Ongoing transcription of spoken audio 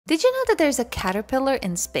Did you know that there's a caterpillar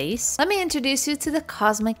in space? Let me introduce you to the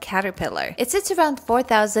cosmic caterpillar. It sits around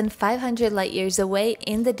 4,500 light years away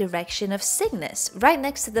in the direction of Cygnus, right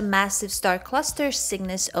next to the massive star cluster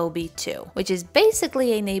Cygnus OB2, which is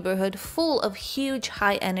basically a neighborhood full of huge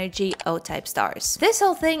high-energy O-type stars. This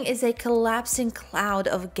whole thing is a collapsing cloud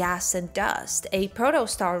of gas and dust, a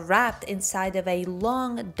protostar wrapped inside of a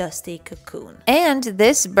long, dusty cocoon. And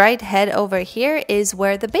this bright head over here is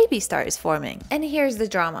where the baby star is forming. And here's the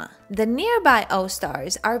drama. The nearby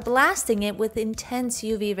O-stars are blasting it with intense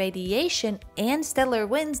UV radiation and stellar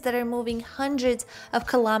winds that are moving hundreds of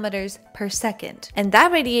kilometers per second. And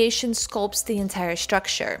that radiation sculpts the entire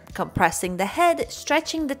structure, compressing the head,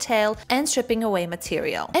 stretching the tail, and stripping away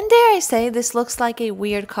material. And dare I say, this looks like a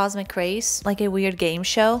weird cosmic race, like a weird game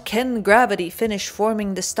show. Can gravity finish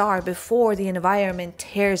forming the star before the environment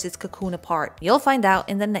tears its cocoon apart? You'll find out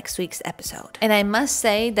in the next week's episode. And I must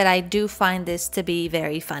say that I do find this to be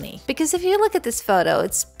very funny. Because if you look at this photo,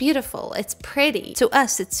 it's beautiful, it's pretty. To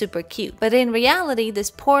us, it's super cute. But in reality,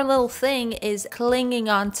 this poor little thing is clinging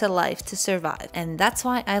on to life to survive. And that's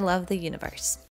why I love the universe.